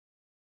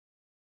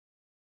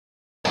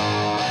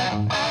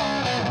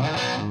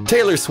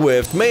Taylor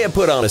Swift may have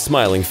put on a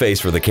smiling face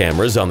for the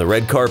cameras on the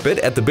red carpet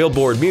at the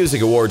Billboard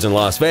Music Awards in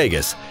Las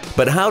Vegas.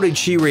 But how did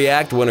she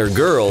react when her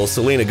girl,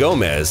 Selena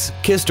Gomez,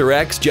 kissed her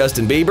ex,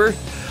 Justin Bieber?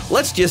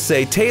 Let's just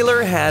say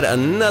Taylor had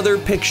another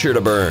picture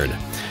to burn.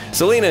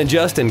 Selena and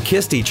Justin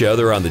kissed each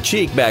other on the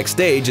cheek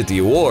backstage at the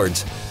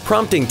awards,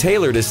 prompting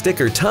Taylor to stick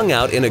her tongue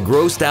out in a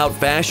grossed-out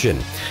fashion.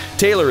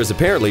 Taylor is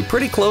apparently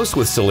pretty close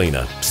with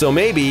Selena, so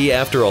maybe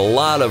after a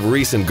lot of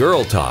recent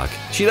girl talk,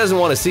 she doesn't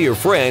want to see her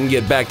friend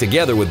get back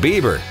together with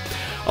Bieber.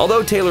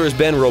 Although Taylor has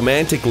been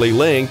romantically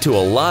linked to a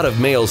lot of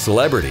male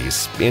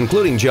celebrities,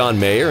 including John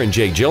Mayer and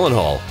Jake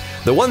Gyllenhaal,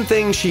 the one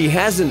thing she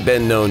hasn't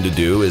been known to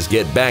do is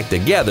get back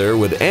together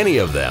with any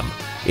of them.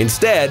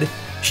 Instead,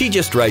 she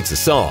just writes a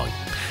song.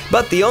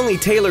 But the only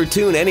Taylor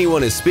tune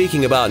anyone is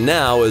speaking about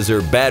now is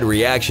her bad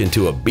reaction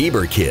to a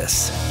Bieber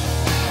kiss.